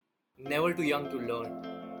Never too young to learn,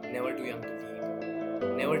 never too young to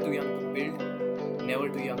lead, never too young to build, never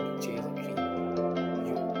too young to chase a dream.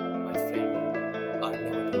 You, my friend, are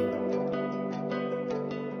never too young.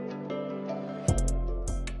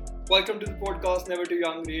 Welcome to the podcast Never Too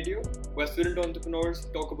Young Radio, where student entrepreneurs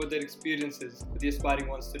talk about their experiences with the aspiring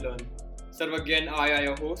ones to learn. Sarva again, I are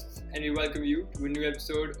your hosts, and we welcome you to a new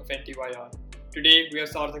episode of NTYR. Today, we have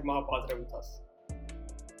Sarthak Mahapatra with us.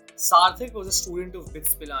 Sarthak was a student of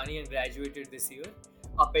BITS Pilani and graduated this year.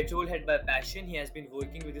 A petrol head by passion, he has been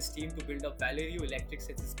working with his team to build up Valerio Electric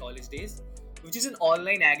since his college days, which is an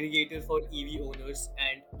online aggregator for EV owners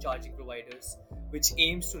and charging providers, which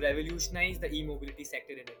aims to revolutionize the e-mobility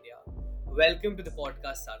sector in India. Welcome to the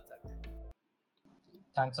podcast, Sarthak.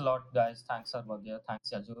 Thanks a lot, guys. Thanks, Arvagya.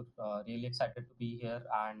 Thanks, Yajur. Really excited to be here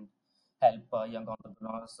and help young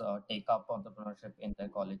entrepreneurs take up entrepreneurship in their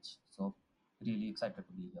college. So, really excited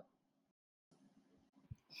to be here.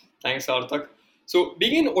 Thanks, Sarthak. So,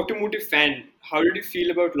 being an automotive fan, how did you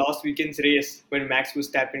feel about last weekend's race when Max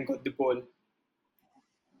Verstappen got the pole?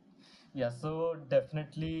 Yeah, so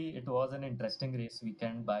definitely it was an interesting race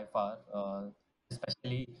weekend by far,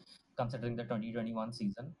 especially considering the 2021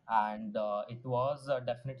 season. And it was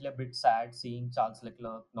definitely a bit sad seeing Charles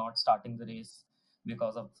Leclerc not starting the race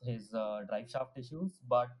because of his drive shaft issues.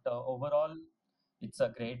 But overall, it's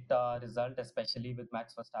a great result, especially with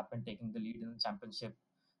Max Verstappen taking the lead in the championship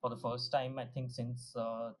for the first time, I think, since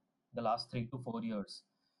the last 3 to 4 years.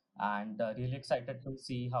 And really excited to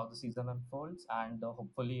see how the season unfolds. And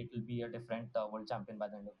hopefully, it will be a different world champion by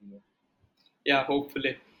the end of the year. Yeah,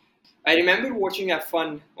 hopefully. I remember watching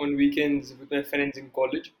F1 on weekends with my friends in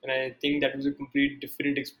college, and I think that was a complete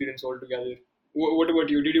different experience altogether. What about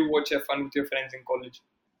you? Did you watch F1 with your friends in college?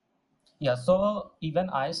 Yeah, so even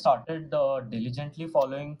I started diligently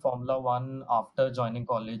following Formula One after joining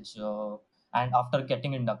college and after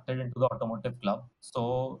getting inducted into the automotive club.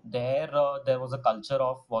 So there was a culture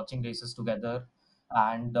of watching races together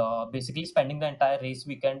and basically spending the entire race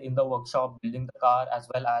weekend in the workshop building the car as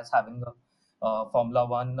well as having a Formula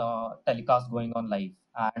One telecast going on live.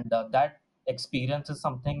 And that experience is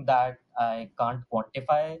something that I can't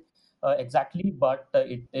quantify exactly, but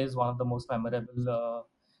it is one of the most memorable.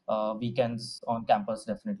 Weekends on campus,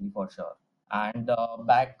 definitely for sure. And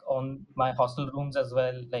back on my hostel rooms as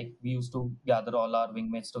well, like we used to gather all our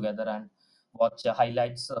wingmates together and watch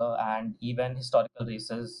highlights and even historical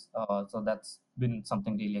races. So that's been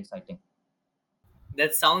something really exciting.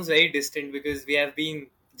 That sounds very distant because we have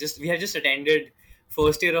just attended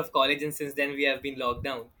first year of college, and since then we have been locked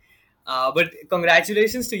down. But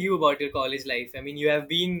congratulations to you about your college life. I mean, you have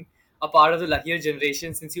been a part of the luckier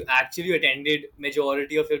generation since you actually attended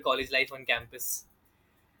majority of your college life on campus.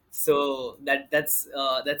 So that's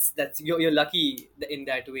you're lucky in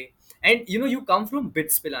that way. And you come from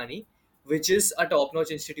BITS Pilani, which is a top notch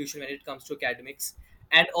institution when it comes to academics.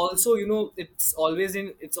 And also, it's always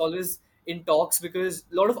in talks because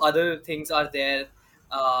a lot of other things are there,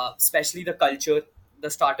 especially the culture, the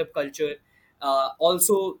startup culture,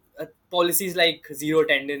 also policies like zero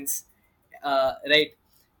attendance, right?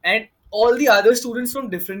 And all the other students from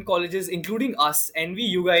different colleges, including us, envy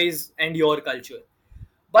you guys and your culture,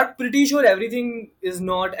 but pretty sure everything is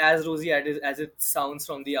not as rosy as it sounds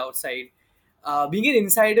from the outside. Being an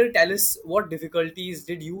insider, tell us what difficulties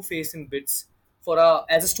did you face in bits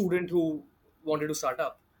as a student who wanted to start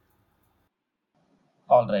up.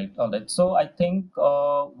 All right, all right. So I think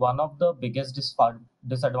one of the biggest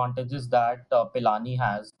disadvantages that Pilani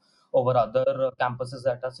has over other campuses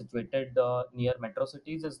that are situated near metro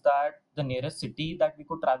cities is that the nearest city that we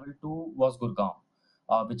could travel to was Gurgaon,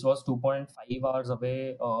 which was 2.5 hours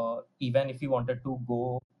away, even if we wanted to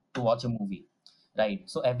go to watch a movie, right?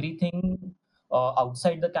 So everything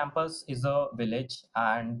outside the campus is a village,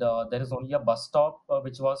 and there is only a bus stop,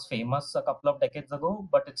 which was famous a couple of decades ago,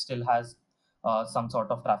 but it still has some sort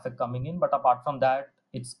of traffic coming in. But apart from that,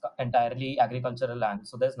 it's entirely agricultural land.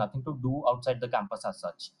 So there's nothing to do outside the campus as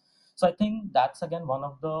such. So I think that's again one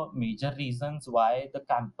of the major reasons why the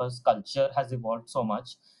campus culture has evolved so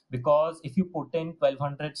much. Because if you put in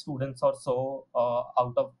 1,200 students or so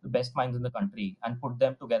out of the best minds in the country and put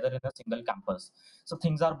them together in a single campus, so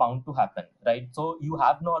things are bound to happen, right? So you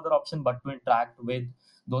have no other option but to interact with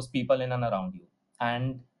those people in and around you.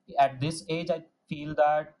 And at this age, I feel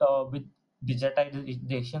that with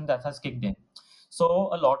digitization that has kicked in. So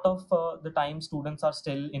a lot of the time students are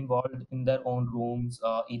still involved in their own rooms,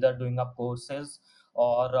 either doing up courses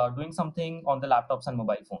or doing something on the laptops and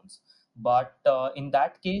mobile phones. But in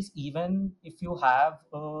that case, even if you have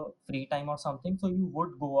free time or something, so you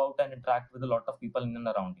would go out and interact with a lot of people in and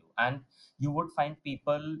around you, and you would find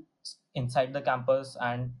people inside the campus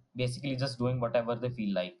and basically just doing whatever they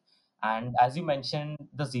feel like. And as you mentioned,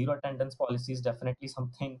 the zero attendance policy is definitely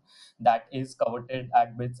something that is coveted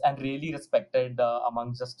at BITS and really respected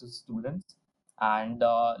among just students. And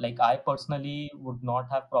like I personally would not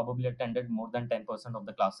have probably attended more than 10% of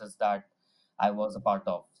the classes that I was a part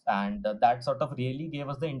of. And that sort of really gave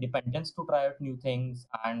us the independence to try out new things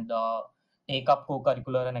and take up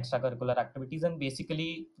co-curricular and extracurricular activities and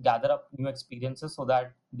basically gather up new experiences so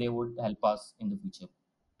that they would help us in the future.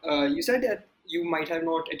 You said that you might have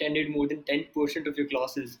not attended more than 10% of your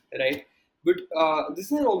classes, right? But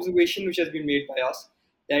this is an observation which has been made by us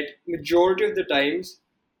that majority of the times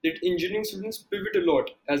that engineering students pivot a lot.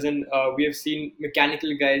 As in, we have seen mechanical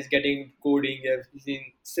guys getting into coding, we have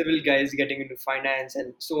seen civil guys getting into finance,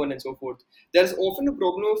 and so on and so forth. There's often a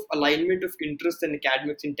problem of alignment of interest and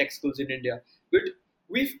academics in tech schools in India. But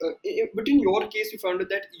but in your case, we found out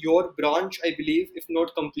that your branch, I believe, if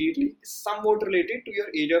not completely, is somewhat related to your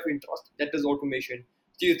area of interest, that is automation.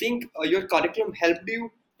 Do you think your curriculum helped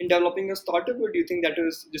you in developing a startup, or do you think that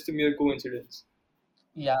is just a mere coincidence?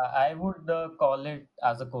 Yeah, I would call it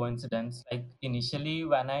as a coincidence. Like initially,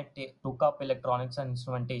 when I took up electronics and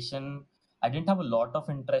instrumentation, I didn't have a lot of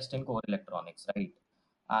interest in core electronics, right?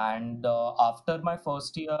 And after my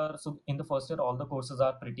first year, so in the first year, all the courses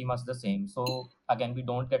are pretty much the same. So again, we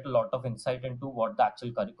don't get a lot of insight into what the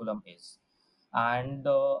actual curriculum is. And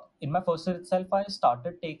in my first year itself, I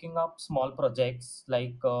started taking up small projects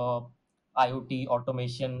like IoT,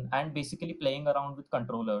 automation, and basically playing around with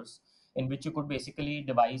controllers in which you could basically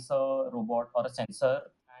devise a robot or a sensor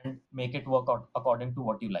and make it work out according to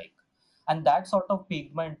what you like. And that sort of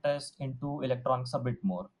piqued my interest into electronics a bit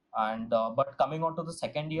more. And but coming on to the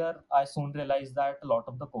second year, I soon realized that a lot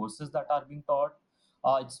of the courses that are being taught,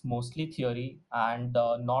 it's mostly theory and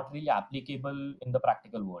not really applicable in the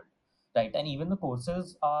practical world, right? And even the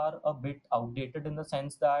courses are a bit outdated in the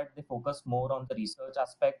sense that they focus more on the research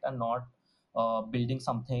aspect and not building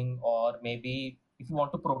something, or maybe if you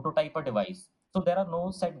want to prototype a device. So there are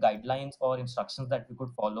no set guidelines or instructions that we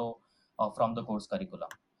could follow from the course curriculum.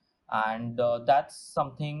 And that's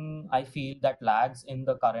something I feel that lags in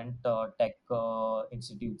the current tech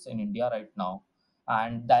institutes in India right now.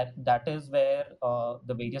 And that is where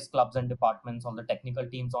the various clubs and departments, all the technical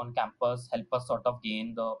teams on campus help us sort of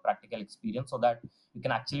gain the practical experience so that we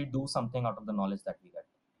can actually do something out of the knowledge that we get.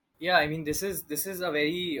 Yeah, I mean this is a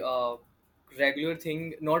very regular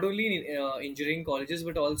thing, not only in engineering colleges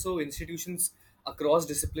but also institutions across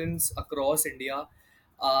disciplines across India.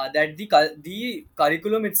 That the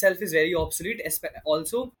curriculum itself is very obsolete.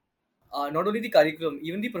 Also, not only the curriculum,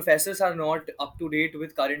 even the professors are not up to date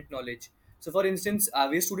with current knowledge. So, for instance,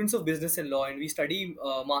 we're students of business and law, and we study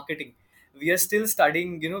marketing. We are still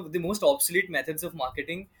studying, the most obsolete methods of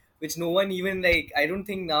marketing, which no one even like. I don't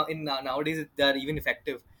think nowadays they are even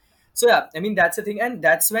effective. So yeah, I mean that's the thing, and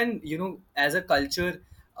that's when as a culture,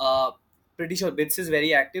 uh, pretty sure bits is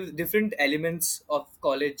very active. Different elements of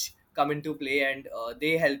college come into play, and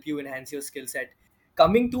they help you enhance your skill set.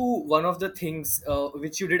 Coming to one of the things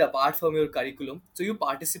which you did apart from your curriculum, so you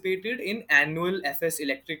participated in annual FS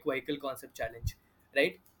Electric Vehicle Concept Challenge,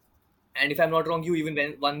 right? And if I'm not wrong, you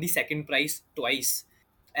even won the second prize twice,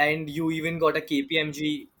 and you even got a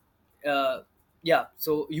KPMG. Yeah,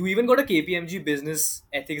 so you even got a KPMG Business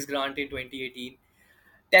Ethics grant in 2018.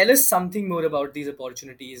 Tell us something more about these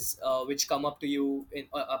opportunities which come up to you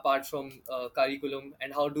apart from curriculum,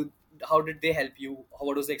 and how did they help you?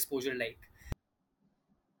 What was the exposure like?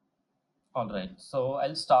 All right. So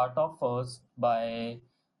I'll start off first by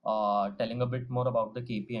telling a bit more about the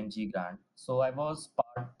KPMG grant. So I was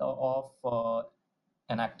part of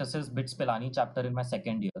Enactus's BITS Pilani chapter in my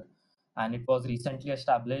second year, and it was recently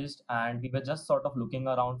established, and we were just sort of looking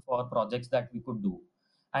around for projects that we could do.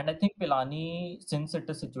 And I think Pilani, since it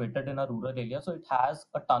is situated in a rural area, so it has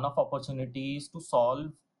a ton of opportunities to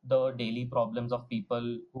solve the daily problems of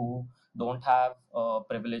people who don't have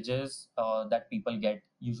privileges that people get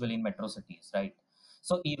usually in metro cities, right?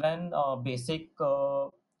 So even basic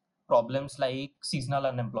problems like seasonal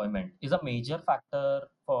unemployment is a major factor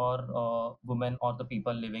for women or the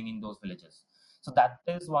people living in those villages. So that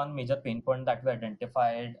is one major pain point that we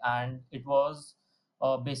identified, and it was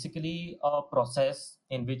basically a process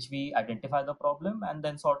in which we identify the problem and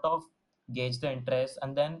then sort of gauge the interest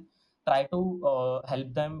and then try to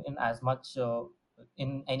help them in as much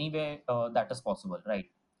in any way that is possible, right?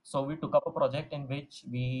 So we took up a project in which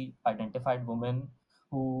we identified women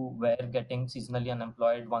who were getting seasonally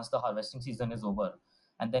unemployed once the harvesting season is over,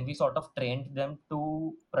 and then we sort of trained them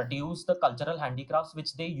to produce the cultural handicrafts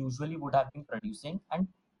which they usually would have been producing and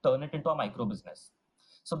turn it into a micro business.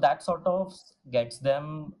 So that sort of gets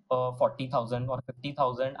them 40,000 or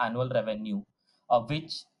 50,000 annual revenue,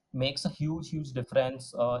 which makes a huge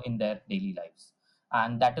difference in their daily lives.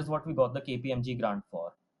 And that is what we got the KPMG grant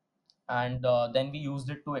for. And then we used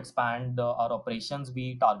it to expand our operations.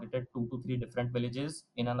 We targeted 2 to 3 different villages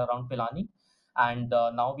in and around Pilani. And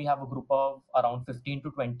now we have a group of around 15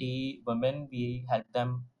 to 20 women. We help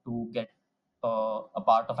them to get a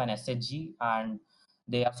part of an SHG, and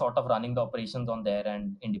they are sort of running the operations on their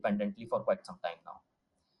end independently for quite some time now.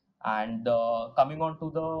 And coming on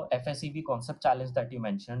to the FSEV concept challenge that you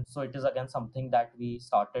mentioned, so it is again something that we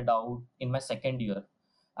started out in my second year.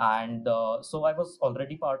 And so I was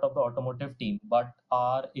already part of the automotive team, but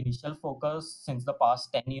our initial focus since the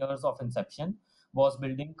past 10 years of inception was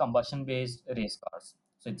building combustion based race cars.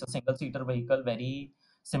 So it's a single seater vehicle, very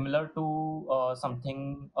similar to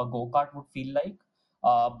something a go kart would feel like,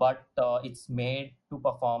 but it's made to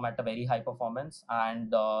perform at a very high performance,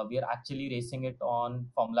 and we are actually racing it on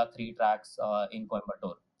Formula 3 tracks in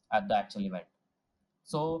Coimbatore at the actual event.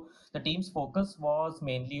 So the team's focus was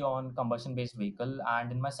mainly on combustion based vehicle,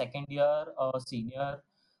 and in my second year, a senior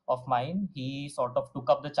of mine, he sort of took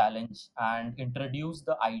up the challenge and introduced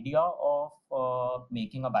the idea of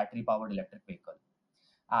making a battery powered electric vehicle.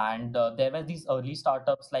 And there were these early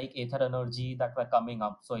startups like Aether Energy that were coming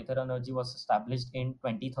up. So Aether Energy was established in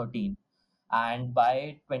 2013, and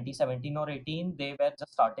by 2017 or 18 they were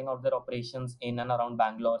just starting out their operations in and around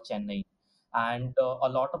Bangalore, Chennai. And a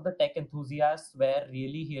lot of the tech enthusiasts were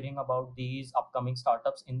really hearing about these upcoming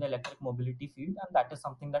startups in the electric mobility field, and that is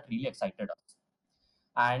something that really excited us.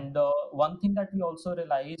 And one thing that we also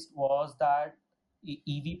realized was that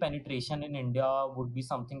EV penetration in India would be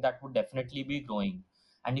something that would definitely be growing.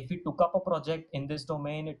 And if we took up a project in this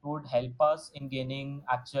domain, it would help us in gaining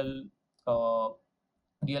actual uh,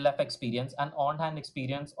 real life experience and on hand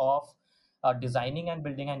experience of designing and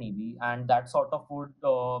building an EV. And that sort of would,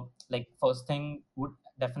 like, first thing would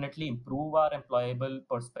definitely improve our employable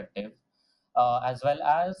perspective, as well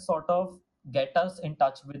as sort of get us in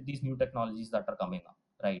touch with these new technologies that are coming up,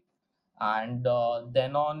 right? And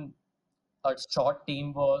then on, a short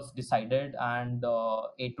team was decided, and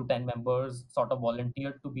 8 to 10 members sort of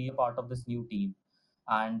volunteered to be a part of this new team.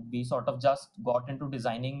 And we sort of just got into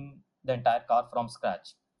designing the entire car from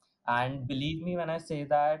scratch. And believe me when I say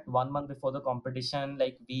that 1 month before the competition,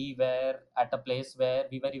 like, we were at a place where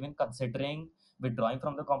we were even considering withdrawing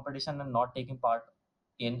from the competition and not taking part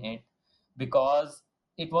in it, because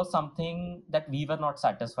it was something that we were not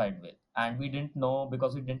satisfied with, and we didn't know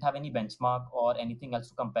because we didn't have any benchmark or anything else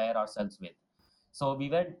to compare ourselves with. So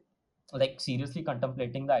we were, like, seriously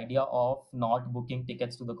contemplating the idea of not booking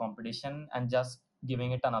tickets to the competition and just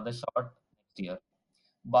giving it another shot next year.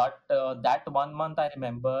 But that 1 month, I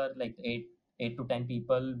remember, like, eight to ten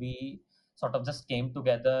people, we sort of just came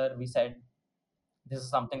together. We said this is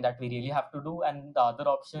something that we really have to do. And the other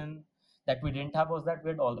option that we didn't have was that we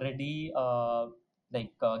had already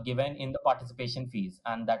given in the participation fees,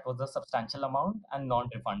 and that was a substantial amount and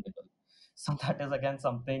non-refundable. So that is again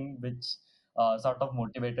something which sort of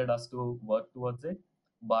motivated us to work towards it.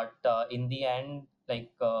 But in the end, at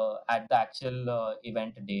the actual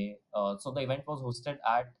event day, so the event was hosted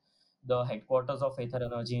at the headquarters of Aether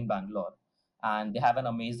Energy in Bangalore, and they have an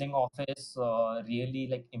amazing office, really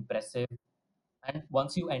like impressive. And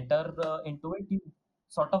once you enter into it, you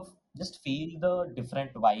sort of just feel the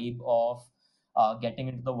different vibe of getting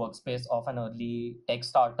into the workspace of an early tech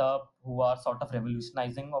startup who are sort of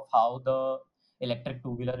revolutionizing of how the electric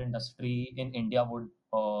two-wheeler industry in India would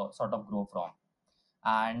sort of grow from.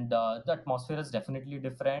 And the atmosphere is definitely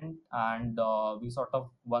different. And we sort of,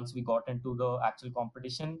 once we got into the actual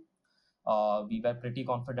competition, we were pretty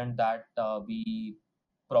confident that we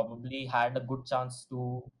probably had a good chance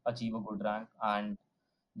to achieve a good rank. And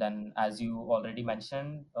then, as you already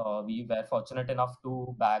mentioned, we were fortunate enough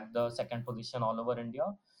to bag the second position all over India,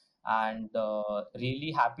 and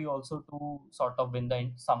really happy also to sort of win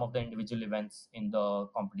some of the individual events in the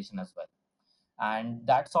competition as well. And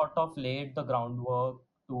that sort of laid the groundwork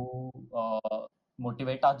to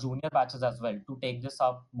motivate our junior batches as well to take this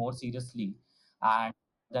up more seriously. And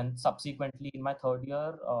then subsequently in my third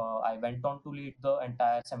year, I went on to lead the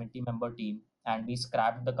entire 70-member team, and we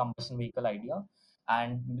scrapped the combustion vehicle idea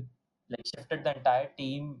and like shifted the entire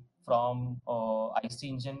team from IC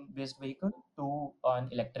engine based vehicle to an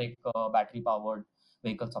electric battery powered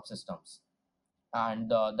vehicle subsystems. And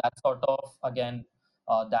that sort of, again,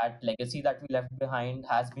 that legacy that we left behind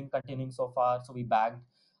has been continuing so far. So we bagged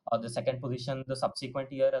the second position the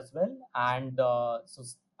subsequent year as well. And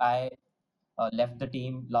I left the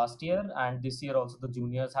team last year, and this year also the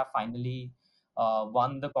juniors have finally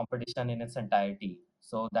won the competition in its entirety.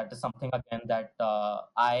 So that is something again that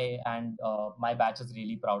I and my batch is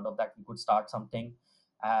really proud of, that we could start something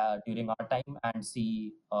during our time and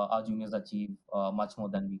see our juniors achieve much more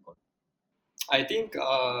than we could. I think,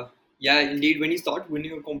 yeah, indeed, when you start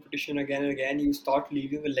winning a competition again and again, you start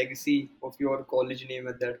leaving a legacy of your college name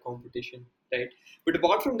at that competition, right? But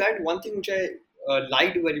apart from that, one thing which I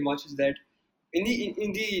liked very much is that in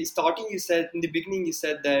the starting, you said in the beginning, you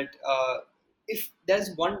said that if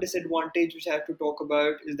there's one disadvantage which I have to talk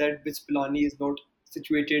about is that BITS Pilani is not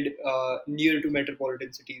situated near to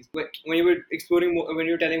metropolitan cities. But when you were exploring, when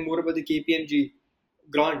you were telling more about the KPMG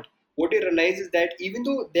grant, what you realize is that even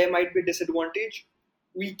though there might be a disadvantage,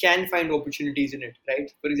 we can find opportunities in it,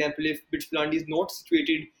 right? For example, if BITS Pilani is not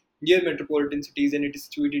situated near metropolitan cities and it is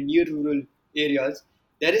situated near rural areas,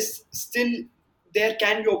 there is still there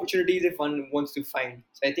can be opportunities if one wants to find.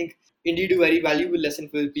 So I think indeed a very valuable lesson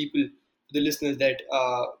for the people, for the listeners, that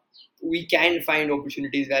we can find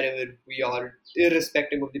opportunities wherever we are,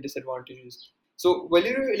 irrespective of the disadvantages. So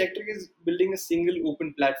Valero Electric is building a single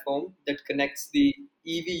open platform that connects the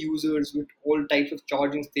EV users with all types of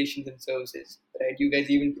charging stations and services. Right? You guys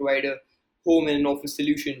even provide a home and an office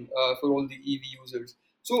solution for all the EV users.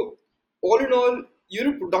 So all in all, you're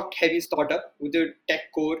a product-heavy startup with a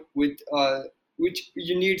tech core, with which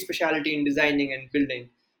you need specialty in designing and building.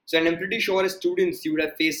 So, and I'm pretty sure as students, you would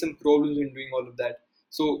have faced some problems in doing all of that.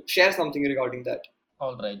 So, share something regarding that.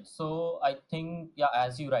 All right. So I think, yeah,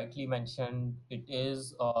 as you rightly mentioned, it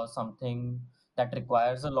is something that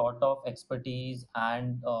requires a lot of expertise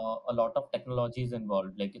and a lot of technologies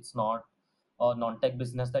involved. Like, it's not a non-tech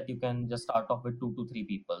business that you can just start off with 2 to 3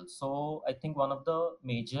 people. So I think one of the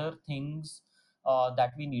major things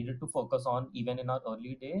that we needed to focus on even in our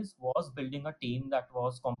early days was building a team that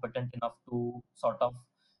was competent enough to sort of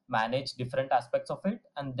manage different aspects of it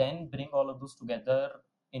and then bring all of those together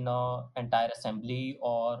in a entire assembly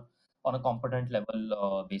or on a competent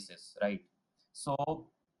level basis, right? So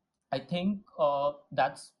I think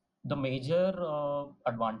that's the major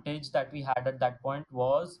advantage that we had at that point,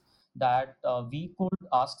 was that we could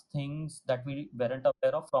ask things that we weren't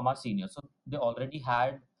aware of from our seniors. So they already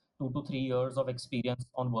had 2 to 3 years of experience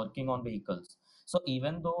on working on vehicles. So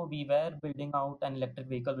even though we were building out an electric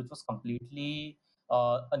vehicle which was completely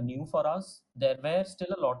a new for us, there were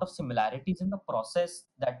still a lot of similarities in the process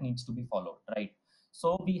that needs to be followed, right?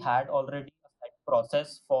 So we had already a set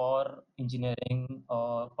process for engineering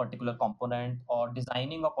a particular component or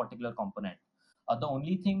designing a particular component. The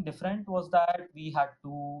only thing different was that we had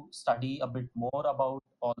to study a bit more about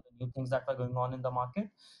all the new things that were going on in the market,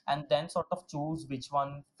 and then sort of choose which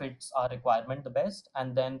one fits our requirement the best,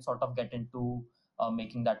 and then sort of get into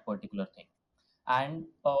making that particular thing. And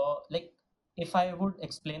like, if I would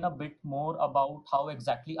explain a bit more about how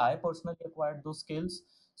exactly I personally acquired those skills.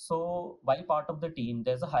 So while part of the team,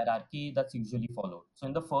 there's a hierarchy that's usually followed. So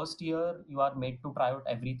in the first year, you are made to try out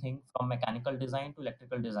everything from mechanical design to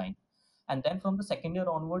electrical design. And then from the second year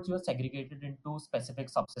onwards, you are segregated into specific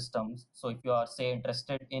subsystems. So if you are, say,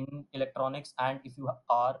 interested in electronics, and if you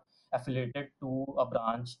are affiliated to a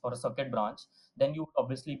branch or a circuit branch, then you would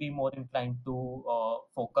obviously be more inclined to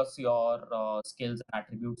focus your skills and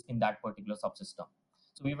attributes in that particular subsystem.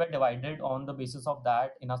 So we were divided on the basis of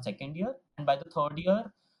that in our second year, and by the third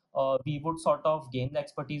year, we would sort of gain the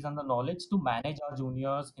expertise and the knowledge to manage our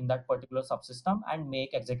juniors in that particular subsystem and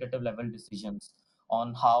make executive level decisions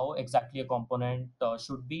on how exactly a component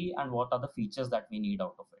should be and what are the features that we need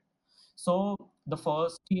out of it. So the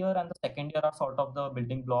first year and the second year are sort of the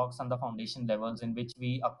building blocks and the foundation levels in which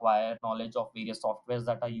we acquire knowledge of various softwares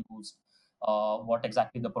that are used, what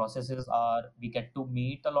exactly the processes are. We get to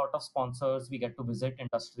meet a lot of sponsors, we get to visit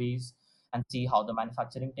industries and see how the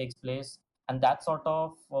manufacturing takes place. And that sort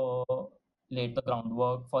of laid the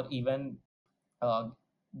groundwork for even uh,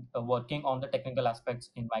 working on the technical aspects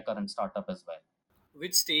in my current startup as well.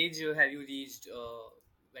 Which stage have you reached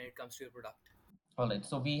when it comes to your product? All right.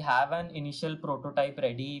 So we have an initial prototype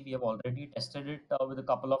ready. We have already tested it with a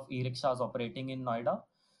couple of e-rickshaws operating in Noida.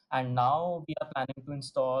 And now we are planning to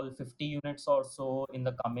install 50 units or so in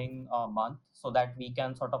the coming month, so that we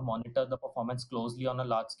can sort of monitor the performance closely on a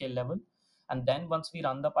large scale level. And then once we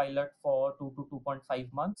run the pilot for 2 to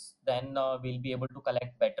 2.5 months, then we'll be able to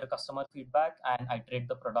collect better customer feedback and iterate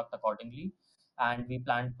the product accordingly. And we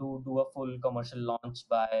plan to do a full commercial launch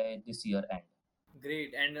by this year end.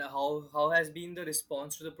 Great. And how has been the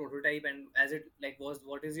response to the prototype? And as it like was,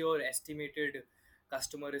 what is your estimated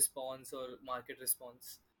customer response or market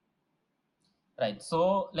response? Right.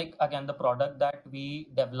 So, like, again, the product that we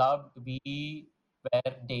developed, we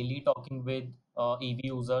were daily talking with EV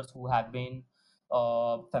users who have been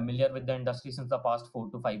familiar with the industry since the past 4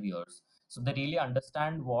 to 5 years. So they really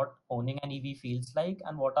understand what owning an EV feels like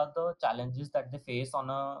and what are the challenges that they face on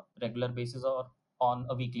a regular basis or on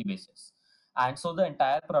a weekly basis. And so the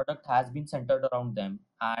entire product has been centered around them.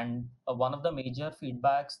 And one of the major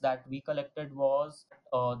feedbacks that we collected was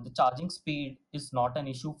the charging speed is not an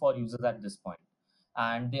issue for users at this point,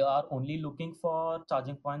 and they are only looking for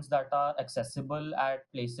charging points that are accessible at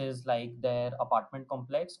places like their apartment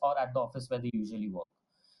complex or at the office where they usually work.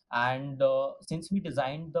 And since we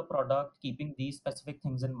designed the product keeping these specific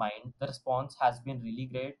things in mind, the response has been really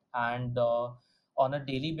great. And on a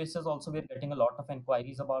daily basis, also, we're getting a lot of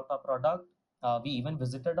inquiries about our product. We even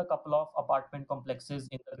visited a couple of apartment complexes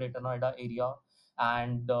in the Greater Noida area,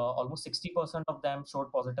 and almost 60% of them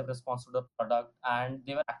showed positive response to the product. And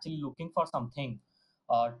they were actually looking for something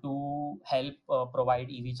to help provide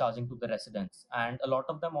EV charging to the residents. And a lot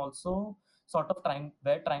of them also sort of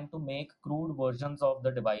trying to make crude versions of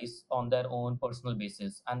the device on their own personal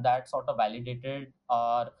basis, and that sort of validated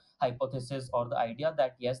our hypothesis or the idea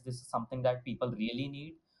that yes, this is something that people really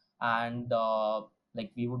need. And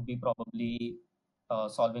like we would be probably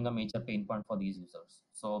solving a major pain point for these users.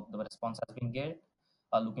 So the response has been great.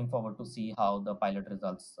 Looking forward to see how the pilot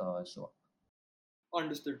results show up.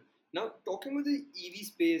 Understood. Now, talking about the EV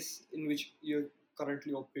space in which you're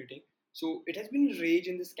currently operating, so it has been rage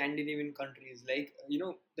in the Scandinavian countries. Like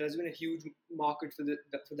there's been a huge market for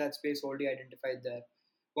for that space already identified there.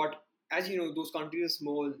 But as you know, those countries are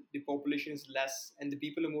small, the population is less, and the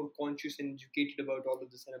people are more conscious and educated about all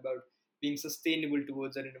of this and about being sustainable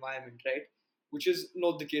towards our environment, right? Which is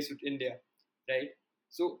not the case with India, right?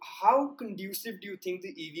 So, how conducive do you think the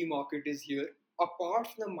EV market is here? Apart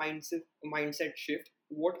from the mindset shift,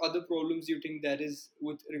 what other problems do you think there is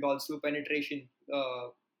with regards to penetration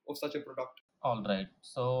of such a product? All right.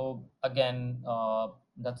 So again,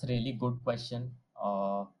 that's a really good question.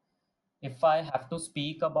 If I have to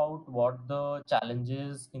speak about what the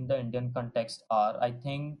challenges in the Indian context are, I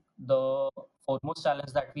think the foremost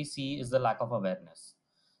challenge that we see is the lack of awareness.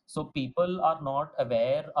 So people are not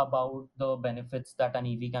aware about the benefits that an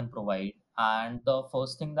EV can provide. And the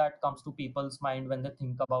first thing that comes to people's mind when they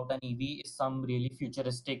think about an EV is some really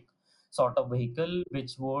futuristic sort of vehicle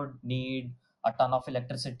which would need a ton of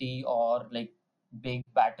electricity or like big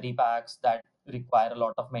battery packs that require a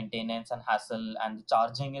lot of maintenance and hassle, and the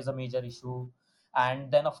charging is a major issue.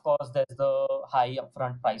 And then of course there's the high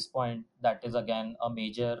upfront price point that is again a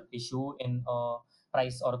major issue in a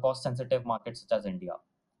price or cost sensitive market such as India,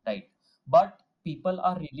 right? But people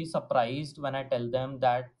are really surprised when I tell them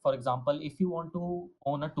that, for example, if you want to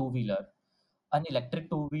own a two wheeler, an electric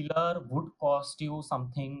two wheeler would cost you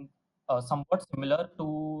something somewhat similar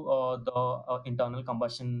to the internal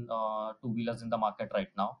combustion two wheelers in the market right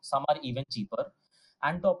now. Some are even cheaper,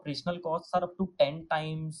 and the operational costs are up to 10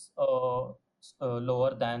 times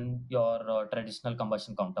lower than your traditional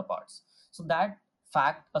combustion counterparts. So that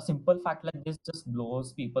fact, a simple fact like this, just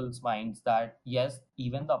blows people's minds that yes,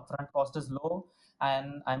 even the upfront cost is low,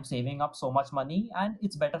 and I'm saving up so much money, and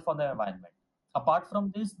it's better for the environment. Apart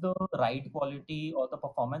from this, the ride quality or the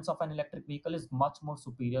performance of an electric vehicle is much more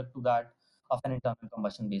superior to that of an internal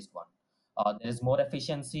combustion based one. There is more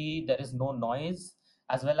efficiency, there is no noise,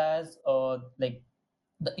 as well as like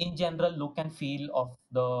the in general look and feel of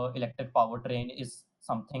the electric powertrain is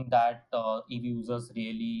something that EV users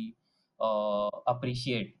really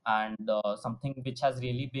appreciate, and something which has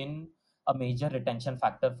really been a major retention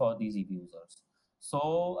factor for these EV users.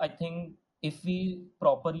 So I think if we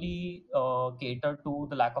properly cater to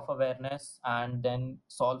the lack of awareness and then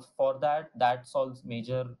solve for that, that solves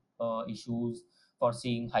major issues for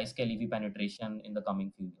seeing high scale EV penetration in the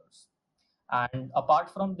coming few years. And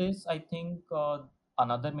apart from this, I think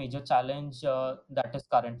another major challenge that is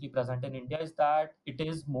currently present in India is that it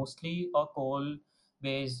is mostly a coal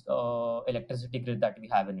based electricity grid that we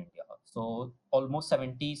have in India. So almost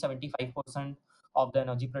 70-75% of the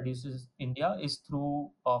energy produced in India is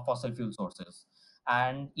through fossil fuel sources.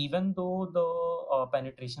 And even though the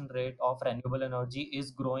penetration rate of renewable energy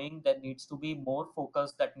is growing, there needs to be more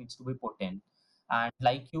focus that needs to be put in. And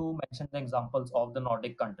like you mentioned, the examples of the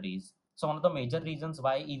Nordic countries. So one of the major reasons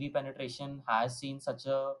why EV penetration has seen such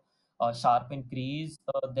a sharp increase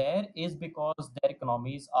there is because their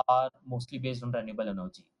economies are mostly based on renewable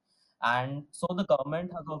energy. And so the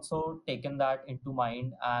government has also taken that into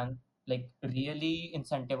mind and like really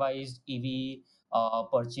incentivized EV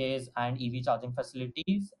purchase and EV charging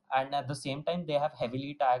facilities. And at the same time, they have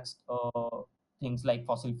heavily taxed things like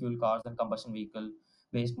fossil fuel cars and combustion vehicle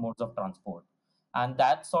based modes of transport. And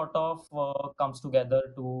that sort of comes together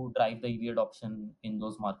to drive the EV adoption in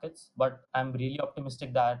those markets. But I'm really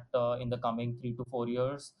optimistic that in the coming 3 to 4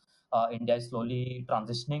 years, India is slowly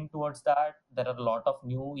transitioning towards that. There are a lot of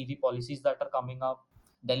new EV policies that are coming up.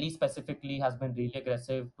 Delhi specifically has been really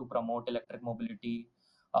aggressive to promote electric mobility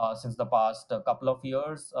since the past couple of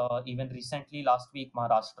years. Even recently, last week,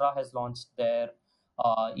 Maharashtra has launched their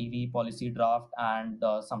EV policy draft, and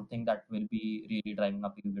something that will be really driving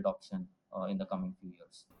up EV adoption in the coming few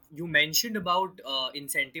years. You mentioned about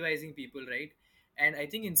incentivizing people, right? And I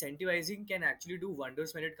think incentivizing can actually do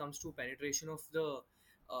wonders when it comes to penetration of the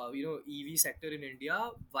EV sector in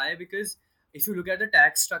India. Why? Because if you look at the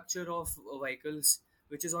tax structure of vehicles,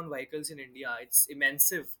 which is on vehicles in India, it's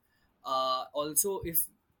immense. Also, if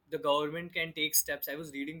the government can take steps, I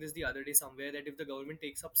was reading this the other day somewhere, that if the government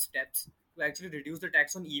takes up steps to actually reduce the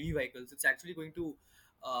tax on EV vehicles, it's actually going to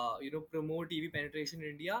promote EV penetration in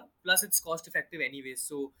India. Plus, it's cost effective anyways.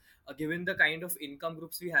 So, given the kind of income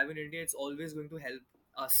groups we have in India, it's always going to help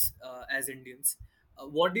us as Indians.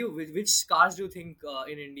 What do you, which cars do you think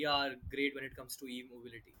in India are great when it comes to e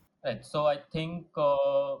mobility? Right. So I think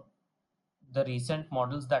the recent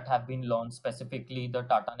models that have been launched, specifically the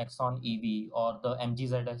Tata Nexon EV or the MG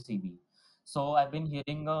ZS EV. So I've been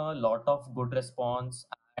hearing a lot of good response,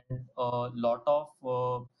 and a lot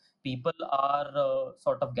of people are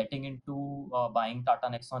sort of getting into buying Tata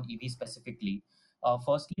Nexon EV specifically.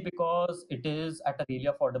 Firstly, because it is at a really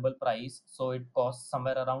affordable price, so it costs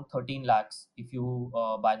somewhere around 13 lakhs if you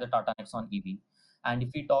buy the Tata Nexon EV. And if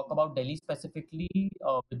we talk about Delhi specifically,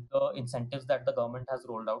 with the incentives that the government has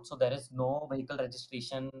rolled out, so there is no vehicle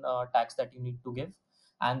registration tax that you need to give,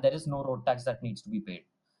 and there is no road tax that needs to be paid.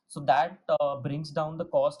 So that brings down the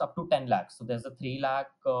cost up to 10 lakhs. So there's a 3 lakh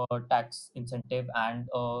tax incentive and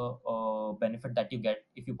benefit that you get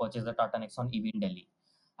if you purchase the Tata Nexon EV in Delhi.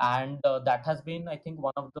 And that has been, I think,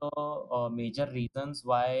 one of the major reasons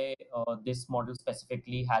why this model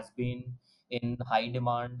specifically has been in high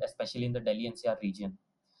demand, especially in the Delhi NCR region.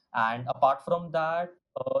 And apart from that,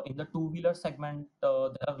 in the two-wheeler segment, there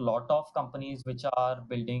are a lot of companies which are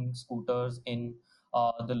building scooters in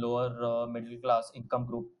the lower middle class income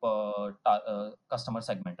group customer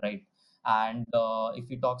segment, right? And if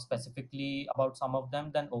we talk specifically about some of them,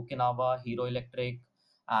 then Okinawa, Hero Electric,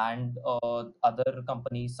 and other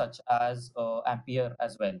companies such as Ampere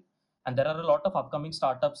as well. And there are a lot of upcoming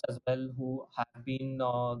startups as well who have been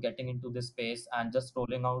getting into this space and just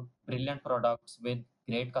rolling out brilliant products with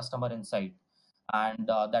great customer insight, and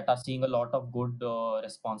that are seeing a lot of good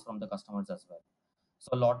response from the customers as well. So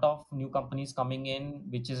a lot of new companies coming in,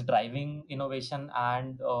 which is driving innovation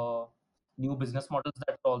and new business models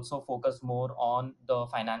that also focus more on the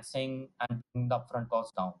financing and bring the upfront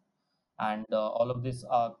cost down. And all of this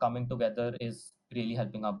coming together is really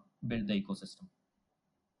helping up build the ecosystem.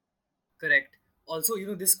 Correct. Also,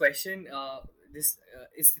 this question, this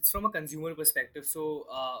is it's from a consumer perspective. So,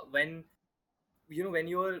 when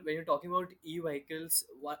you're talking about e-vehicles,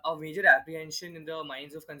 what a major apprehension in the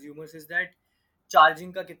minds of consumers is that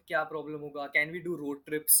charging का क्या problem होगा? Can we do road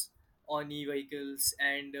trips on e-vehicles?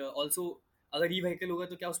 And also, अगर e-vehicle होगा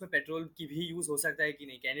तो क्या उसमें petrol की भी यूज हो सकता है कि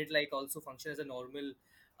नहीं? Can it like also function as a normal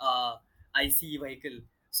uh, ICE vehicle?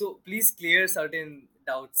 So please clear certain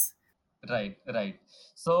doubts. Right, right.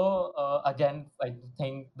 So again, I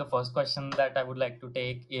think the first question that I would like to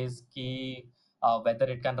take is whether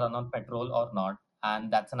it can run on petrol or not,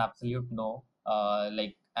 and that's an absolute no.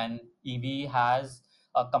 Like an EV has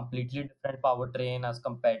a completely different powertrain as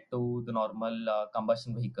compared to the normal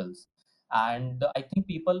combustion vehicles, and I think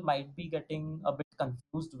people might be getting a bit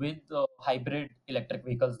confused with hybrid electric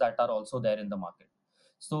vehicles that are also there in the market.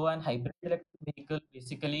 So an hybrid electric vehicle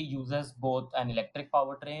basically uses both an electric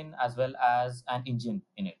powertrain as well as an engine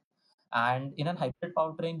in it. And in a hybrid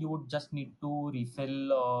powertrain, you would just need to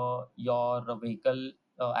refill your vehicle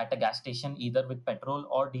at a gas station, either with petrol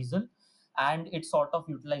or diesel. And it sort of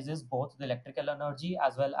utilizes both the electrical energy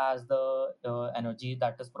as well as the energy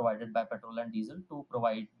that is provided by petrol and diesel to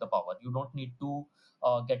provide the power. You don't need to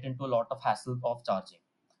get into a lot of hassle of charging.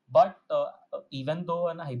 But even though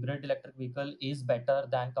an hybrid electric vehicle is better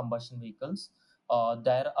than combustion vehicles,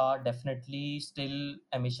 there are definitely still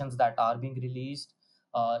emissions that are being released,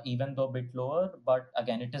 even though a bit lower. But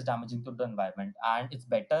again, it is damaging to the environment, and it's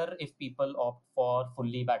better if people opt for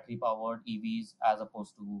fully battery powered EVs as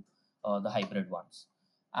opposed to the hybrid ones.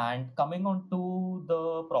 And coming on to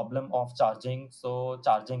the problem of charging, so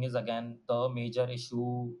charging is again the major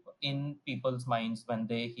issue in people's minds when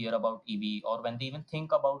they hear about EV or when they even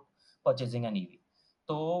think about purchasing an EV.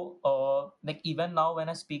 So, like even now, when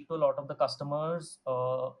I speak to a lot of the customers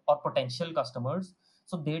or potential customers,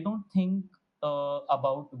 so they don't think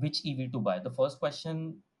about which EV to buy. The first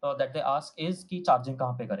question that they ask is कि charging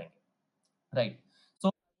कहाँ पे करेंगे, right? So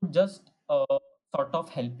just sort of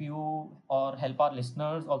help you or help our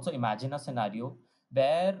listeners also imagine a scenario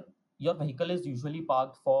where your vehicle is usually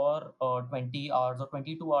parked for 20 hours or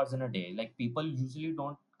 22 hours in a day. Like people usually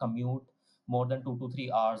don't commute more than 2 to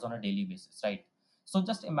 3 hours on a daily basis, right? So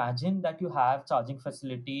just imagine that you have charging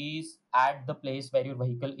facilities at the place where your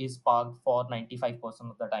vehicle is parked for 95%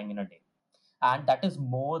 of the time in a day, and that is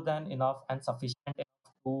more than enough and sufficient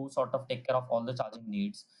enough to sort of take care of all the charging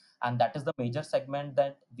needs. And that is the major segment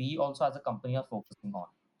that we also as a company are focusing on,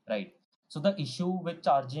 right? So the issue with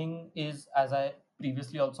charging is, as I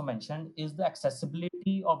previously also mentioned, is the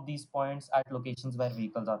accessibility of these points at locations where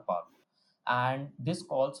vehicles are parked. And this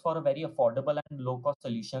calls for a very affordable and low cost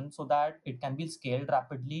solution so that it can be scaled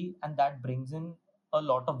rapidly, and that brings in a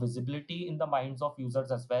lot of visibility in the minds of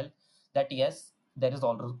users as well, that yes, there is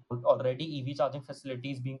already EV charging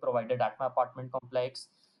facilities being provided at my apartment complex.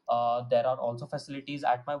 There are also facilities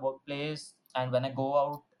at my workplace, and when I go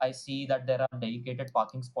out, I see that there are dedicated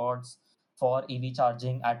parking spots for EV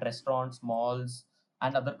charging at restaurants, malls,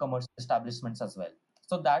 and other commercial establishments as well.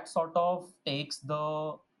 So that sort of takes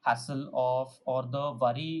the hassle of or the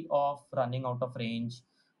worry of running out of range,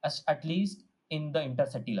 as at least in the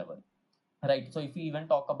intercity level. Right. So if we even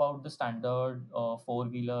talk about the standard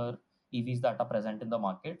four-wheeler EVs that are present in the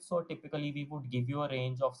market, so typically we would give you a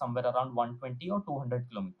range of somewhere around 120 or 200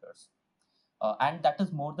 kilometers. And that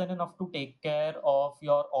is more than enough to take care of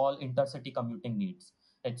your all intercity commuting needs.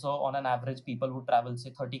 Right. So on an average, people would travel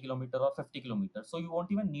say 30 kilometer or 50 kilometers. So you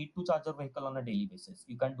won't even need to charge your vehicle on a daily basis.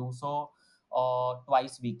 You can do so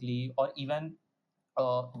twice weekly or even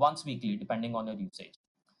once weekly, depending on your usage.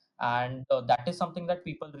 And that is something that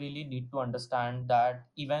people really need to understand, that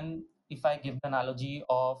even if I give the analogy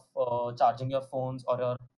of charging your phones or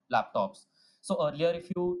your laptops. So earlier,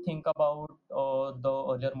 if you think about the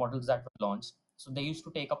earlier models that were launched, so they used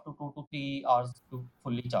to take up to 2 to 3 hours to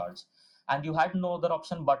fully charge, and you had no other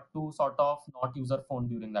option but to sort of not use your phone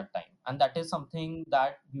during that time. And that is something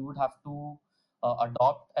that we would have to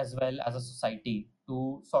adopt as well as a society,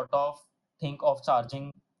 to sort of think of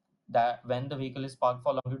charging that when the vehicle is parked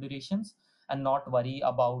for longer durations, and not worry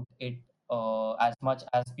about it as much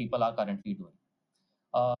as people are currently doing.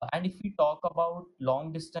 And if we talk about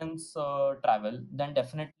long distance travel, then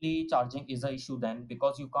definitely charging is a issue then,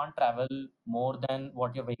 because you can't travel more than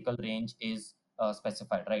what your vehicle range is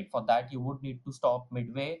specified, right? For that, you would need to stop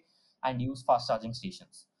midway and use fast charging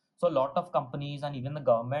stations. So a lot of companies and even the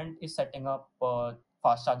government is setting up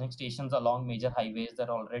fast charging stations along major highways. There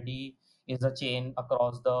already is a chain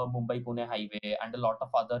across the Mumbai Pune highway, and a lot of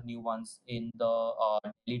other new ones in the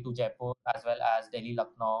Delhi to Jaipur, as well as Delhi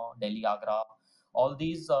Lucknow, Delhi Agra. All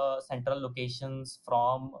these central locations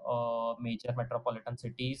from major metropolitan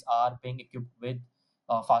cities are being equipped with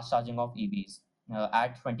fast charging of EVs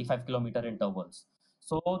at 25-kilometer intervals.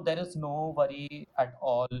 So there is no worry at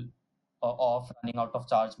all of running out of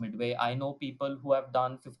charge midway. I know people who have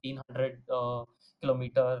done 1,500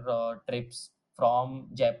 kilometer trips from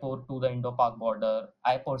Jaipur to the Indo-Pak border.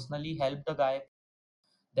 I personally helped a guy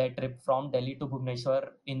their trip from Delhi to Bhubaneswar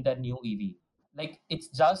in their new EV. Like it's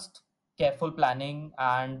just careful planning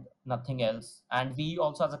and nothing else. And we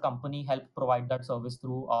also, as a company, help provide that service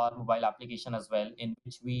through our mobile application as well, in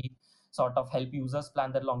which we sort of help users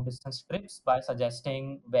plan their long distance trips by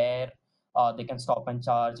suggesting where they can stop and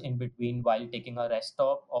charge in between while taking a rest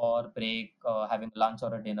stop or break, having lunch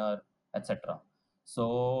or a dinner, etc.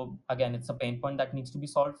 So again, it's a pain point that needs to be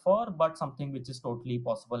solved for, but something which is totally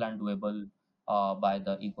possible and doable by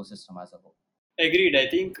the ecosystem as a whole. Agreed. I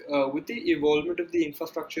think with the evolvement of the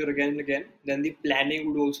infrastructure again and again, then the planning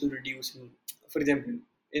would also reduce. For example,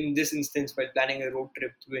 in this instance, while planning a road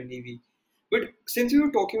trip through an EV. But since we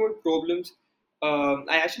were talking about problems,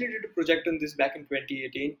 I actually did a project on this back in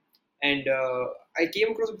 2018, and I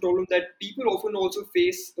came across a problem that people often also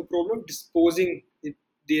face a problem of disposing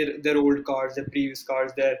their old cars, their previous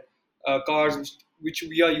cars, their cars which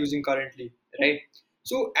we are using currently, right?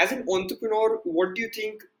 So, as an entrepreneur, what do you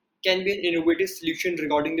think can be an innovative solution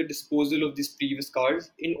regarding the disposal of these previous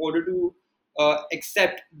cars in order to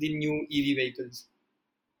accept the new EV vehicles?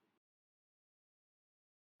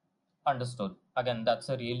 Understood. Again, that's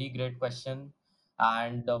a really great question,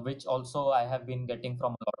 and which also I have been getting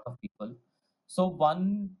from a lot of people. So,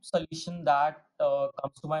 one solution that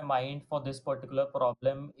comes to my mind for this particular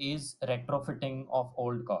problem is retrofitting of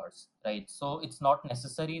old cars, right? So, it's not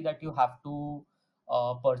necessary that you have to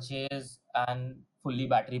purchase an fully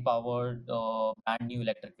battery powered brand new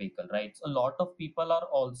electric vehicle, right? So, a lot of people are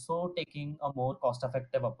also taking a more cost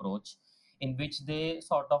effective approach, in which they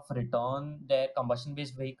sort of return their combustion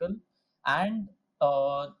based vehicle and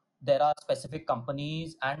uh, there are specific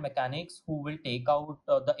companies and mechanics who will take out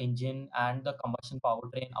the engine and the combustion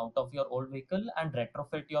powertrain out of your old vehicle and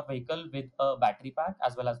retrofit your vehicle with a battery pack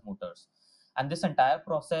as well as motors. And this entire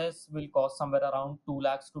process will cost somewhere around 2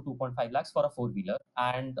 lakhs to 2.5 lakhs for a four wheeler,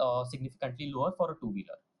 and significantly lower for a two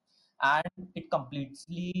wheeler. And it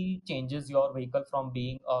completely changes your vehicle from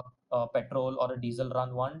being a petrol or a diesel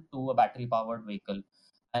run one to a battery powered vehicle.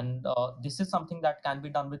 And this is something that can be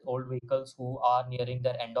done with old vehicles who are nearing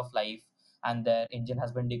their end of life and their engine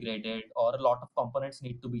has been degraded or a lot of components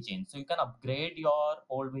need to be changed. So you can upgrade your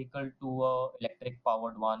old vehicle to a electric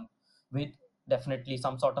powered one with definitely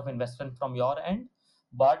some sort of investment from your end,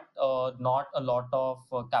 but not a lot of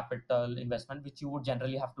capital investment which you would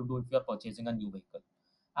generally have to do if you're purchasing a new vehicle.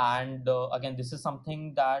 And again, this is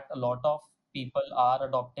something that a lot of people are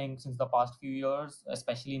adopting since the past few years,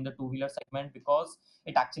 especially in the two wheeler segment, because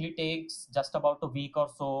it actually takes just about a week or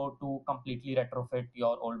so to completely retrofit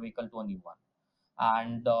your old vehicle to a new one.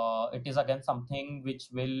 And it is again something which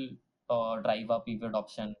will drive up EV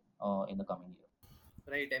adoption in the coming year.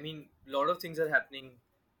 Right. I mean, a lot of things are happening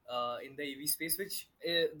in the EV space, which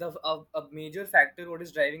a major factor what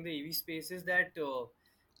is driving the EV space is that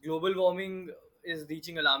global warming is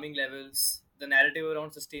reaching alarming levels. The narrative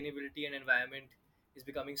around sustainability and environment is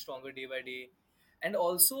becoming stronger day by day. And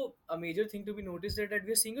also, a major thing to be noticed that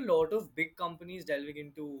we're seeing a lot of big companies delving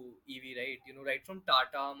into EV, right? Right from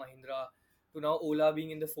Tata, Mahindra to now Ola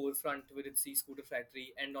being in the forefront with its e-scooter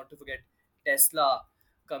factory, and not to forget Tesla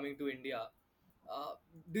coming to India. uh,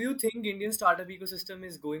 do you think Indian startup ecosystem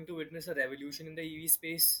is going to witness a revolution in the EV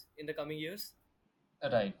space in the coming years?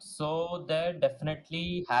 Right. So there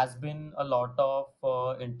definitely has been a lot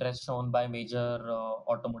of interest shown by major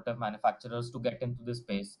automotive manufacturers to get into this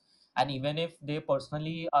space. And even if they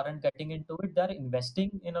personally aren't getting into it, they're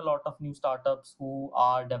investing in a lot of new startups who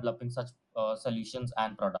are developing such solutions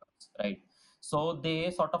and products, right? So they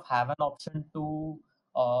sort of have an option to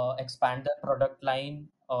expand their product line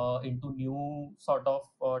into new sort of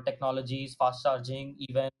technologies, fast charging,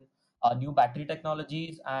 even new battery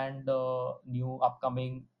technologies and new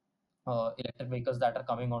upcoming electric vehicles that are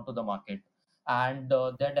coming onto the market. And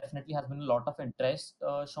there definitely has been a lot of interest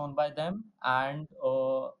shown by them. And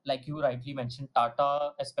like you rightly mentioned,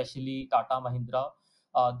 Tata, especially Tata Mahindra,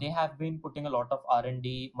 they have been putting a lot of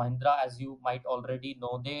R&D. Mahindra, as you might already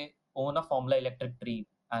know, they own a Formula Electric team,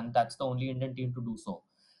 and that's the only Indian team to do so.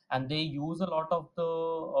 And they use a lot of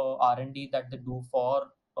the R&D that they do for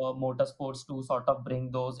motorsports to sort of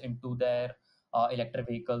bring those into their electric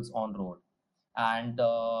vehicles on road. And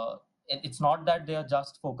it's not that they are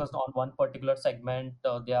just focused on one particular segment.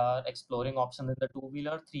 They are exploring options in the two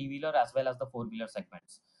wheeler, three wheeler, as well as the four wheeler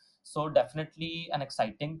segments. So definitely an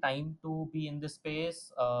exciting time to be in this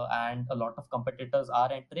space, and a lot of competitors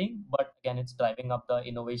are entering. But again, it's driving up the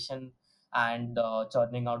innovation and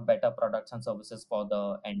churning out better products and services for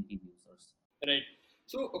the end users. Right.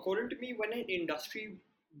 So according to me, when an industry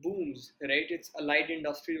booms, right, its allied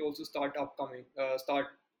industry also start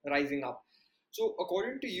rising up. So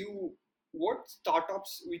according to you, what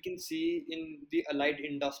startups we can see in the allied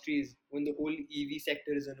industries when the whole EV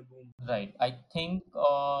sector is in a boom? Right. I think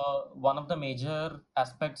one of the major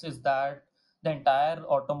aspects is that the entire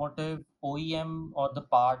automotive OEM or the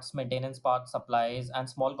parts, maintenance parts supplies, and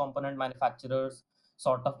small component manufacturers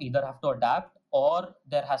sort of either have to adapt or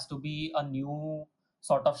there has to be a new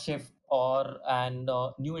sort of shift or an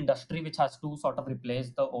new industry which has to sort of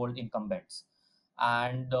replace the old incumbents.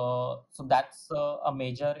 And so that's a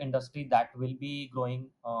major industry that will be growing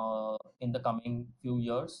in the coming few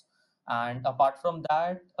years. And apart from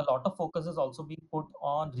that, a lot of focus is also being put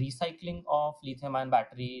on recycling of lithium ion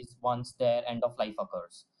batteries once their end of life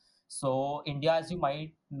occurs. So, India, as you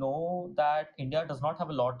might know, that India does not have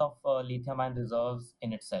a lot of lithium ion reserves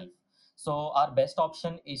in itself. So, our best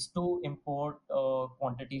option is to import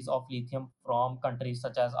quantities of lithium from countries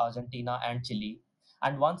such as Argentina and Chile.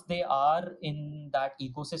 And once they are in that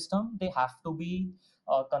ecosystem, they have to be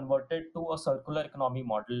converted to a circular economy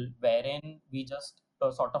model wherein we just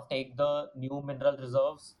sort of take the new mineral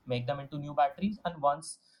reserves, make them into new batteries, and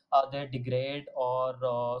once they degrade or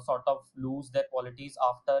sort of lose their qualities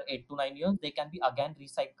after 8 to 9 years, they can be again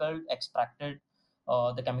recycled, extracted.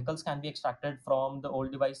 The chemicals can be extracted from the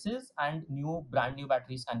old devices, and brand new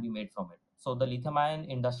batteries can be made from it. So the lithium ion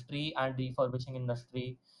industry and refurbishing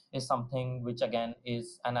industry is something which again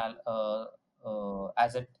is an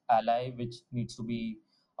asset ally which needs to be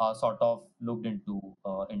sort of looked into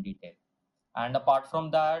in detail. And apart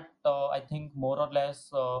from that, I think more or less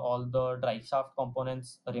all the drive shaft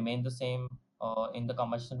components remain the same in the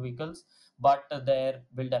combustion vehicles, but there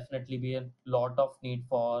will definitely be a lot of need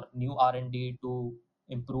for new R&D to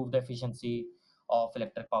improve the efficiency of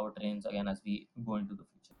electric powertrains again as we go into the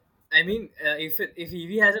future. I mean, if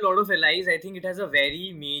EV has a lot of allies, I think it has a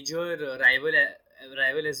very major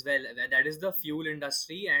rival as well. That is the fuel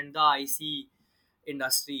industry and the IC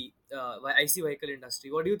industry, IC vehicle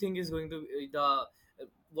industry. What do you think is going to be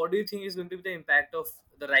what do you think is going to be the impact of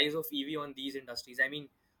the rise of EV on these industries? I mean,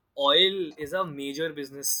 oil is a major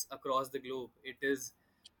business across the globe. It is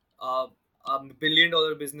uh, a $1 billion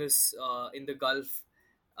business in the Gulf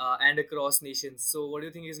and across nations. So, what do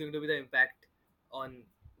you think is going to be the impact on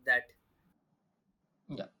that?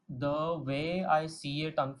 Yeah, the way I see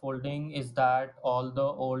it unfolding is that all the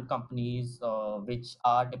old companies which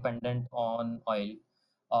are dependent on oil,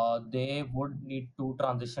 they would need to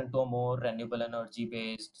transition to a more renewable energy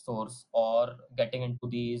based source or getting into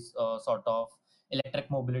these sort of electric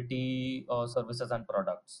mobility services and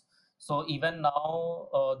products. So even now,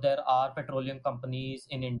 there are petroleum companies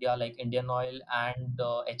in India like Indian Oil and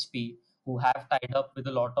HP who have tied up with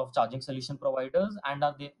a lot of charging solution providers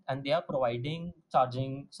and they are providing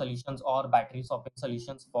charging solutions or battery swapping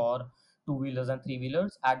solutions for two-wheelers and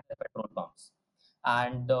three-wheelers at the petrol pumps.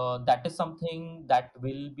 And that is something that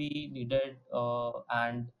will be needed,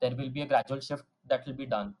 and there will be a gradual shift that will be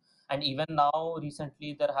done. And even now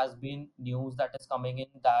recently there has been news that is coming in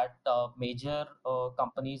that major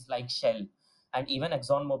companies like Shell and even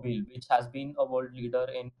ExxonMobil, which has been a world leader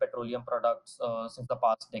in petroleum products since the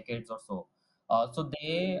past decades or so. So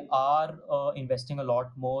they are investing a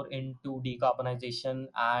lot more into decarbonization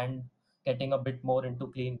and getting a bit more into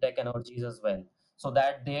clean tech energies as well, so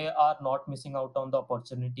that they are not missing out on the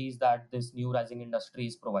opportunities that this new rising industry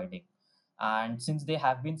is providing. And since they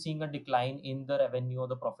have been seeing a decline in the revenue or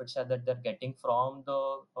the profit share that they're getting from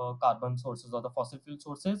the carbon sources or the fossil fuel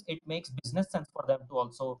sources, it makes business sense for them to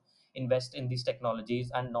also invest in these technologies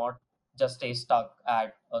and not just stay stuck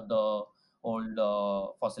at the old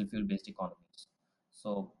fossil fuel based economies.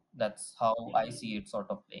 So that's how I see it sort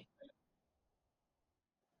of playing.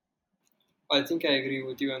 I think I agree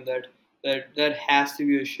with you on that. That there has to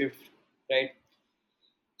be a shift, right?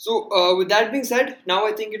 So, with that being said, now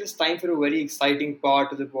I think it is time for a very exciting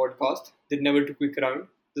part of the podcast, the never too quick round.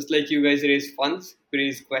 Just like you guys raise funds, we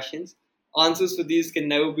raise questions. Answers for these can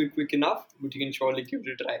never be quick enough, but you can surely give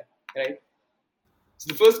it a try, right?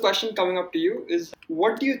 So, the first question coming up to you is,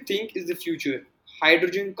 what do you think is the future?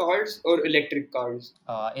 Hydrogen cars or electric cars?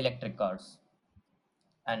 Electric cars.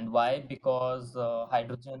 And why? Because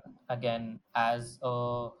hydrogen, again, as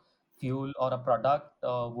a fuel or a product,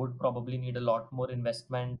 would probably need a lot more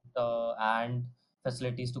investment and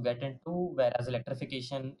facilities to get into, whereas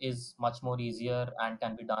electrification is much more easier and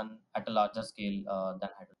can be done at a larger scale than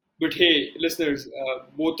hydrogen. But hey, listeners,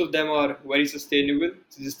 both of them are very sustainable.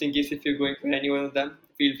 So, just in case if you're going for any one of them,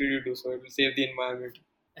 feel free to do so. It will save the environment.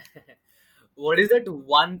 What is that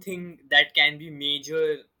one thing that can be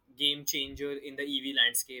major game changer in the EV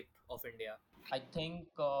landscape of India? I think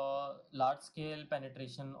large scale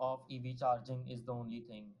penetration of EV charging is the only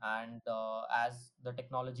thing. And as the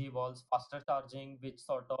technology evolves, faster charging, which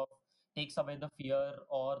sort of takes away the fear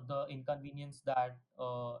or the inconvenience that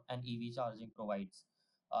an EV charging provides,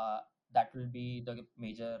 uh, that will be the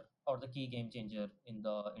major or the key game changer in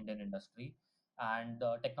the Indian industry. And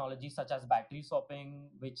technologies such as battery swapping,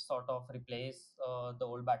 which sort of replace the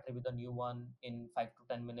old battery with a new one in 5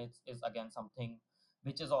 to 10 minutes, is again something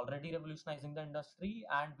which is already revolutionizing the industry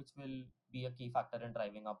and which will be a key factor in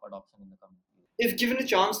driving up adoption in the coming years. If given a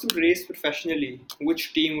chance to race professionally,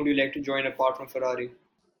 which team would you like to join apart from Ferrari?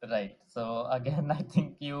 Right. So again, I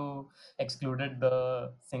think you excluded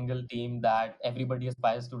the single team that everybody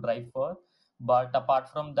aspires to drive for. But apart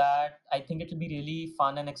from that, I think it will be really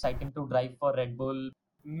fun and exciting to drive for Red Bull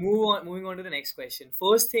Moving on to the next question.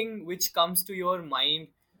 First thing which comes to your mind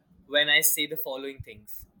when I say the following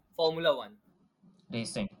things: Formula One,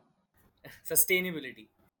 racing. sustainability,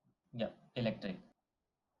 Yeah, electric.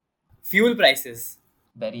 fuel prices,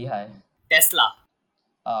 Very high. Tesla.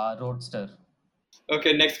 Roadster.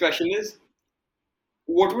 Okay, next question is,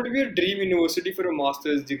 what would be your dream university for a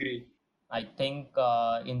master's degree? I think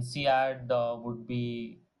INSEAD would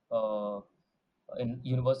be in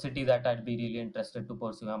university that I'd be really interested to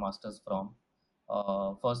pursue a master's from.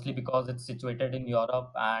 Firstly, because it's situated in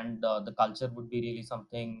Europe and the culture would be really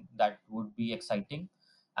something that would be exciting.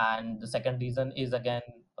 And the second reason is again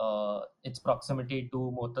its proximity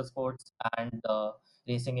to motorsports and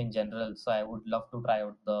racing in general. So I would love to try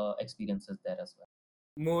out the experiences there as well.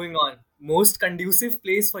 Moving on, most conducive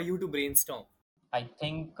place for you to brainstorm. I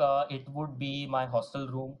think it would be my hostel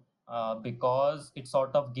room because it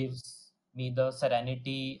sort of gives me the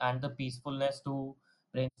serenity and the peacefulness to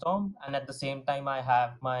brainstorm. And at the same time, I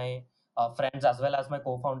have my friends as well as my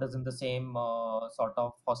co-founders in the same sort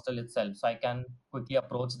of hostel itself, so I can quickly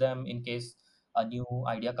approach them in case a new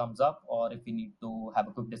idea comes up or if we need to have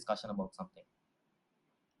a quick discussion about something.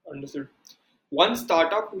 Understood. One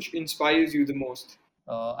startup which inspires you the most.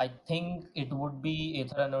 I think it would be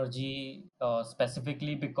Aether Energy,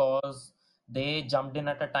 specifically because they jumped in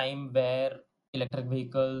at a time where electric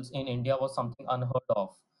vehicles in India was something unheard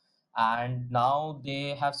of. And now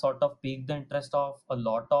they have sort of piqued the interest of a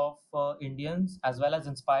lot of Indians, as well as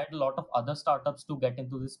inspired a lot of other startups to get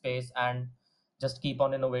into this space and just keep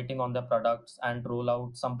on innovating on their products and roll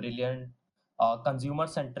out some brilliant consumer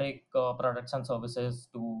centric products and services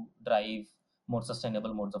to drive more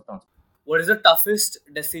sustainable modes of transport. What is the toughest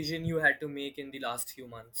decision you had to make in the last few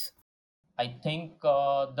months? I think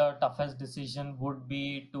the toughest decision would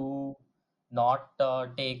be to not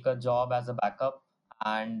take a job as a backup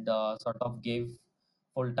and sort of give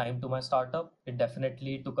full time to my startup. It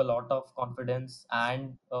definitely took a lot of confidence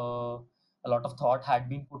and a lot of thought had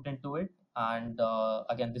been put into it. And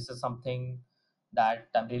again, this is something that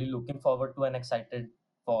I'm really looking forward to and excited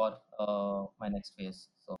for my next phase.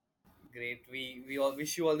 So, Great. We all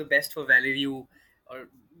wish you all the best for Valerie. Or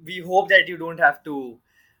we hope that you don't have to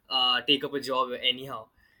take up a job anyhow.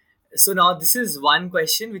 So now this is one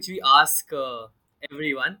question which we ask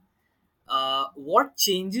everyone. What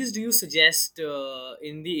changes do you suggest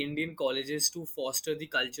in the Indian colleges to foster the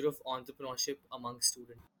culture of entrepreneurship among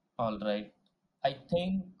students? all right. I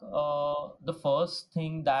think the first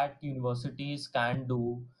thing that universities can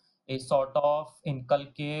do is sort of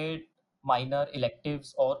inculcate minor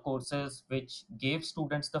electives or courses which give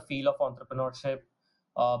students the feel of entrepreneurship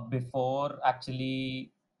before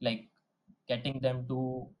actually like getting them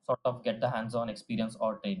to sort of get the hands-on experience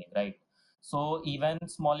or training, right? So even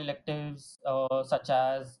small electives such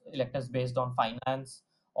as electives based on finance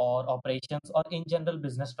or operations or in general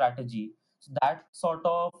business strategy, so that sort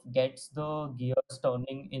of gets the gears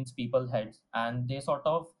turning in people's heads, and they sort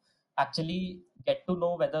of actually get to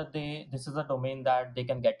know whether they this is a domain that they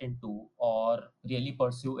can get into or really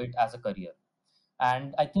pursue it as a career.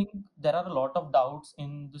 And I think there are a lot of doubts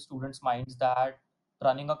in the students' minds that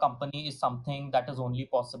running a company is something that is only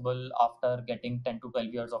possible after getting 10 to 12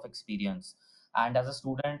 years of experience. And as a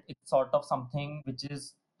student, it's sort of something which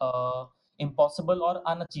is impossible or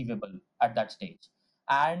unachievable at that stage.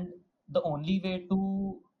 And the only way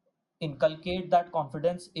to inculcate that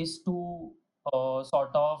confidence is to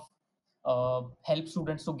sort of help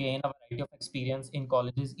students to gain a variety of experience in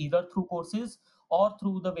colleges, either through courses or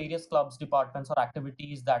through the various clubs, departments, or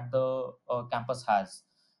activities that the campus has.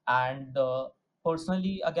 And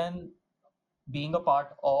personally, again, being a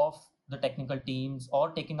part of the technical teams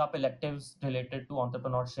or taking up electives related to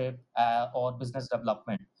entrepreneurship or business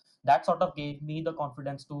development, that sort of gave me the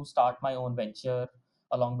confidence to start my own venture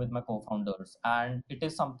along with my co-founders, and it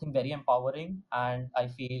is something very empowering, and I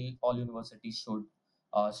feel all universities should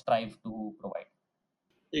strive to provide.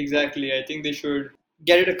 Exactly. I think they should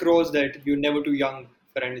get it across that you're never too young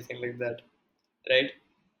for anything like that, right?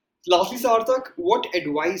 Lastly, Sarthak, what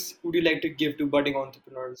advice would you like to give to budding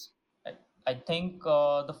entrepreneurs? I, I think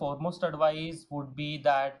the foremost advice would be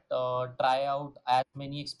that try out as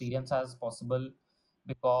many experience as possible,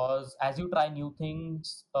 because as you try new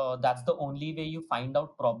things, that's the only way you find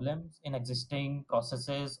out problems in existing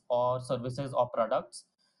processes or services or products.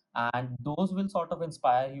 And those will sort of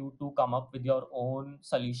inspire you to come up with your own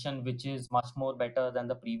solution, which is much more better than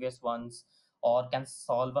the previous ones or can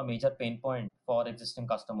solve a major pain point for existing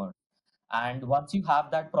customers. And once you have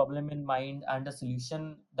that problem in mind and a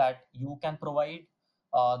solution that you can provide,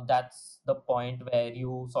 that's the point where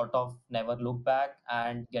you sort of never look back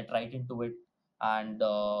and get right into it. And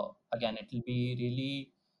again, it will be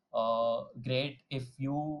really great if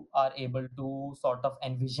you are able to sort of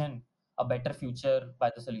envision a better future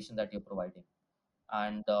by the solution that you're providing.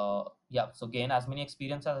 And yeah, so gain as many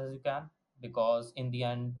experiences as you can, because in the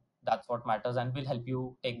end, that's what matters and will help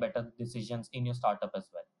you take better decisions in your startup as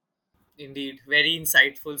well. Indeed, very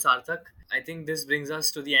insightful, Sarthak. I think this brings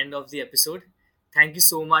us to the end of the episode. Thank you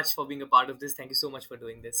so much for being a part of this. Thank you so much for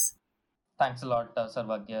doing this. Thanks a lot,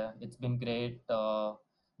 Sarvagya. It's been great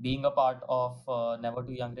being a part of Never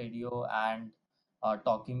Too Young Radio and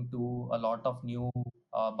talking to a lot of new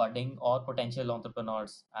budding or potential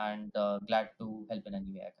entrepreneurs, and glad to help in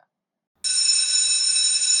any way I can.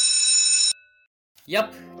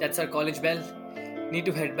 Yup, that's our college bell. Need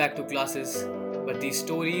to head back to classes, but these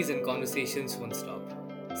stories and conversations won't stop.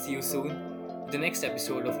 See you soon with the next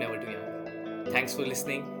episode of Never Too Young. Thanks for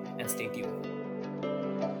listening and stay tuned.